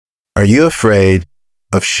Are you afraid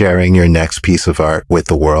of sharing your next piece of art with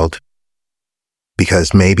the world?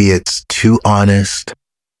 Because maybe it's too honest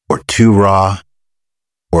or too raw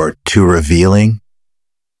or too revealing?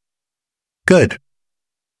 Good.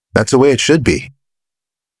 That's the way it should be.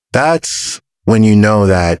 That's when you know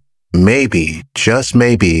that maybe, just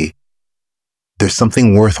maybe, there's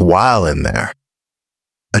something worthwhile in there.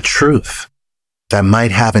 A truth that might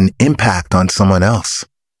have an impact on someone else.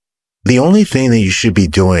 The only thing that you should be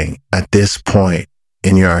doing at this point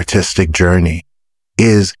in your artistic journey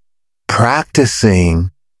is practicing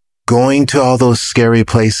going to all those scary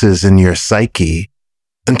places in your psyche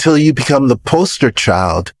until you become the poster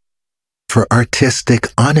child for artistic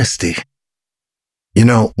honesty. You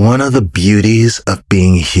know, one of the beauties of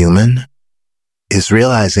being human is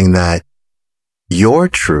realizing that your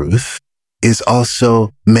truth is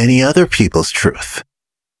also many other people's truth,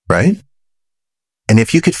 right? And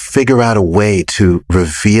if you could figure out a way to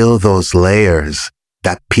reveal those layers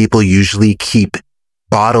that people usually keep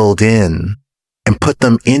bottled in and put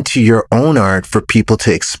them into your own art for people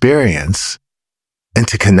to experience and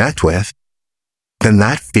to connect with, then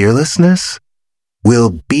that fearlessness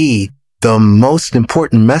will be the most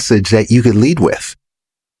important message that you could lead with.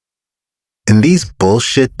 In these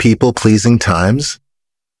bullshit people-pleasing times,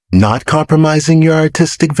 not compromising your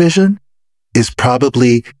artistic vision is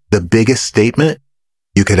probably the biggest statement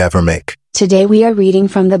you could ever make. Today we are reading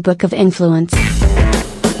from the Book of Influence.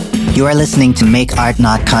 You are listening to Make Art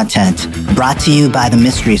Not Content, brought to you by The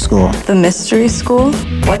Mystery School. The Mystery School?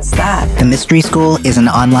 What's that? The Mystery School is an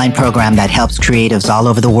online program that helps creatives all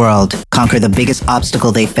over the world conquer the biggest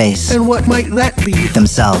obstacle they face. And what might that be?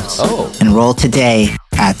 Themselves. Oh. Enroll today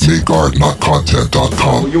at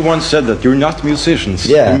MakeArtNotContent.com. You once said that you're not musicians.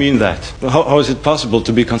 Yeah. You mean that? How is it possible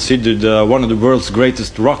to be considered one of the world's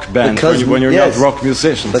greatest rock bands when you're not rock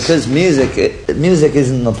musicians? Because music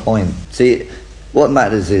isn't the point. See, what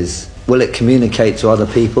matters is, will it communicate to other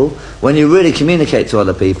people? When you really communicate to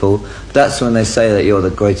other people, that's when they say that you're the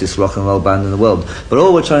greatest rock and roll band in the world. But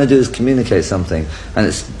all we're trying to do is communicate something, and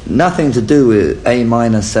it's nothing to do with A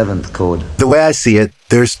minor 7th chord. The way I see it,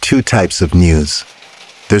 there's two types of news.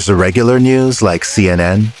 There's the regular news like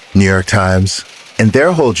CNN, New York Times, and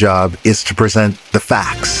their whole job is to present the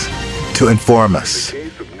facts, to inform us.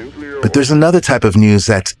 But there's another type of news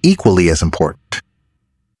that's equally as important.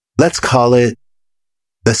 Let's call it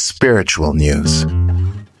the spiritual news.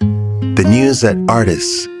 The news that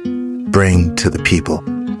artists bring to the people.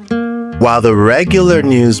 While the regular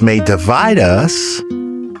news may divide us,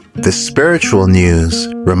 the spiritual news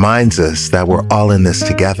reminds us that we're all in this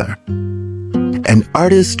together. An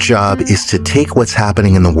artist's job is to take what's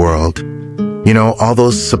happening in the world, you know, all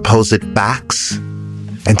those supposed facts,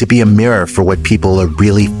 and to be a mirror for what people are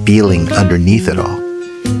really feeling underneath it all.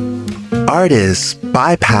 Artists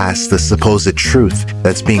bypass the supposed truth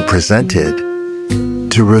that's being presented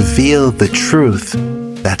to reveal the truth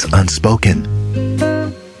that's unspoken.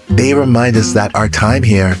 They remind us that our time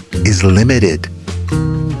here is limited.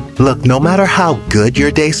 Look, no matter how good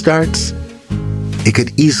your day starts, it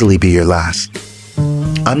could easily be your last.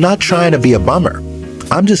 I'm not trying to be a bummer.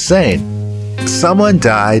 I'm just saying, someone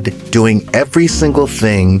died doing every single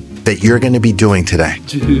thing that you're going to be doing today.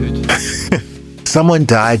 Dude. Someone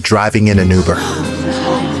died driving in an Uber.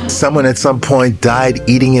 Someone at some point died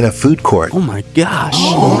eating in a food court. Oh my gosh.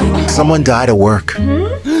 Someone died at work.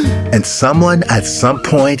 And someone at some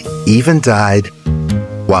point even died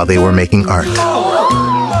while they were making art.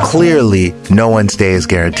 Clearly, no one's day is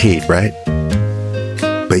guaranteed, right?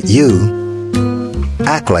 But you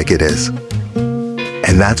act like it is.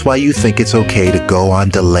 And that's why you think it's okay to go on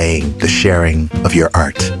delaying the sharing of your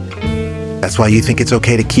art. That's why you think it's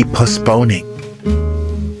okay to keep postponing.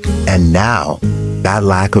 And now, that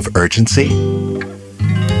lack of urgency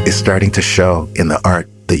is starting to show in the art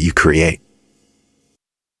that you create.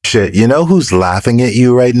 Shit, you know who's laughing at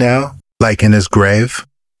you right now? Like in his grave?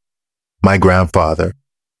 My grandfather.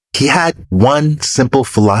 He had one simple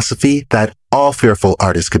philosophy that all fearful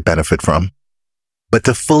artists could benefit from. But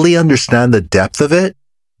to fully understand the depth of it,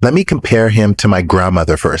 let me compare him to my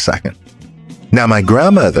grandmother for a second. Now, my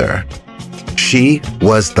grandmother, she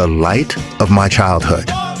was the light of my childhood.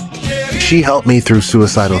 She helped me through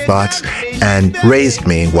suicidal thoughts and raised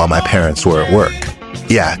me while my parents were at work.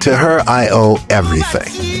 Yeah, to her, I owe everything.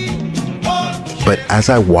 But as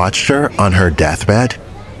I watched her on her deathbed,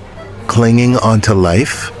 clinging onto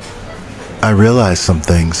life, I realized some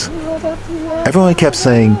things. Everyone kept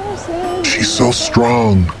saying, "She's so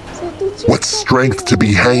strong. What strength to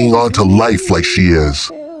be hanging on to life like she is."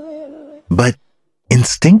 But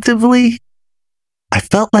instinctively, I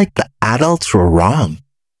felt like the adults were wrong.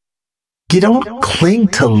 You don't cling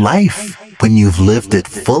to life when you've lived it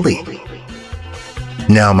fully.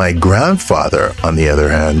 Now, my grandfather, on the other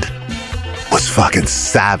hand, was fucking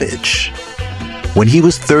savage. When he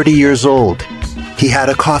was 30 years old, he had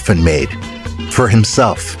a coffin made for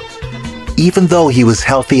himself. Even though he was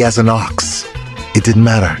healthy as an ox, it didn't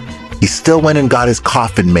matter. He still went and got his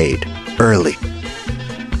coffin made early.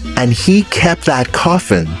 And he kept that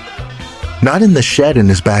coffin not in the shed in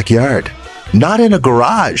his backyard, not in a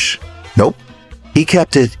garage. Nope. He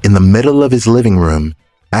kept it in the middle of his living room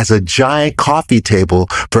as a giant coffee table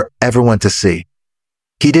for everyone to see.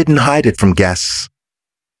 He didn't hide it from guests.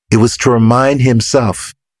 It was to remind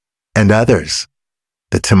himself and others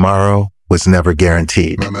that tomorrow was never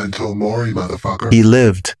guaranteed. Memento mori, motherfucker. He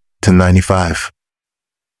lived to 95.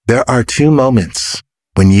 There are two moments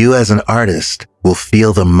when you as an artist will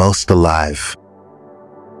feel the most alive.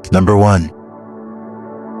 Number one,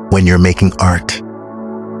 when you're making art.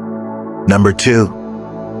 Number two,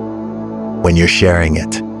 when you're sharing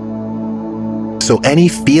it. So any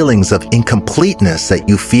feelings of incompleteness that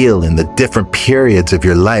you feel in the different periods of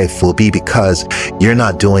your life will be because you're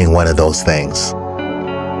not doing one of those things.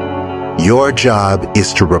 Your job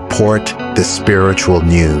is to report the spiritual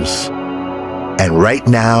news. And right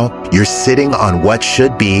now, you're sitting on what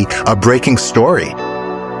should be a breaking story,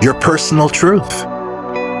 your personal truth.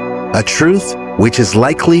 A truth which is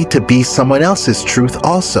likely to be someone else's truth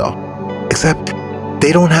also, except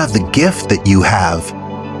they don't have the gift that you have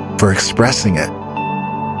for expressing it.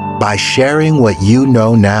 By sharing what you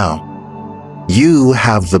know now, you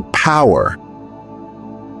have the power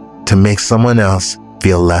to make someone else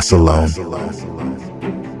feel less alone.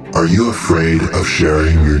 Are you afraid of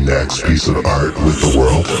sharing your next piece of art with the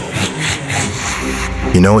world?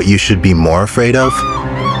 You know what you should be more afraid of?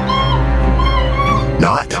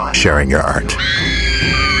 Not sharing your art.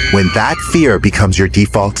 When that fear becomes your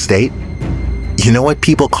default state, you know what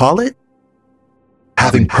people call it?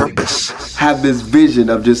 Having purpose. Have this vision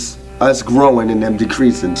of just us growing and them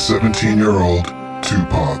decreasing. 17-year-old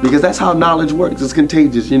Tupac. Because that's how knowledge works. It's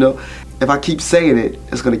contagious, you know. If I keep saying it,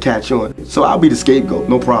 it's going to catch on. So I'll be the scapegoat,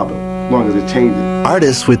 no problem, as long as it changes.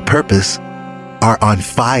 Artists with purpose are on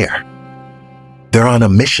fire. They're on a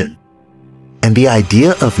mission. And the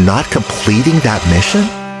idea of not completing that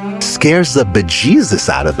mission scares the bejesus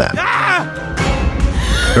out of them.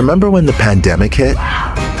 Remember when the pandemic hit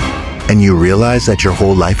and you realized that your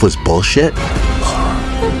whole life was bullshit?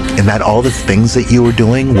 And that all the things that you were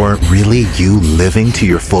doing weren't really you living to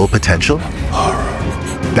your full potential?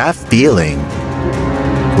 That feeling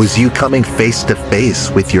was you coming face to face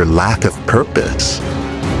with your lack of purpose.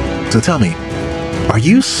 So tell me, are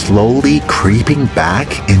you slowly creeping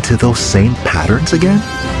back into those same patterns again?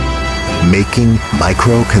 Making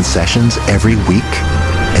micro concessions every week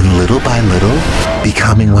and little by little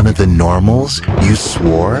becoming one of the normals you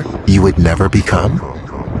swore you would never become?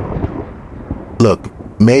 Look,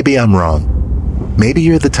 maybe I'm wrong. Maybe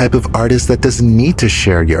you're the type of artist that doesn't need to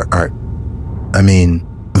share your art. I mean,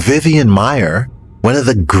 Vivian Maier, one of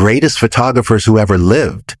the greatest photographers who ever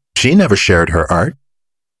lived, she never shared her art.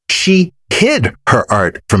 She hid her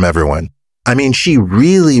art from everyone. I mean, she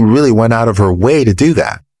really, really went out of her way to do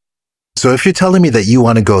that. So if you're telling me that you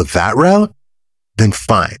want to go that route, then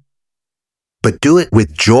fine. But do it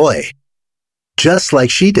with joy, just like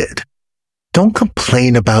she did. Don't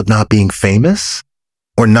complain about not being famous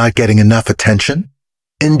or not getting enough attention.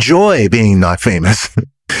 Enjoy being not famous.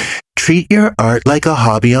 Treat your art like a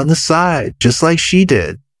hobby on the side, just like she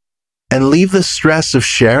did, and leave the stress of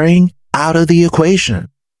sharing out of the equation.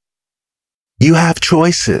 You have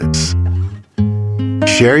choices.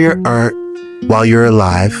 Share your art while you're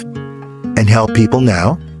alive and help people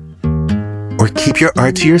now, or keep your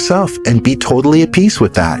art to yourself and be totally at peace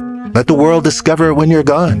with that. Let the world discover it when you're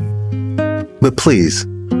gone. But please,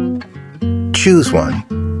 choose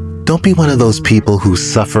one. Don't be one of those people who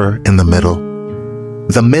suffer in the middle.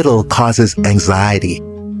 The middle causes anxiety,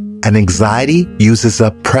 and anxiety uses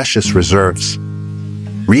up precious reserves,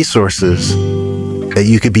 resources that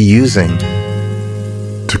you could be using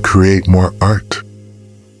to create more art.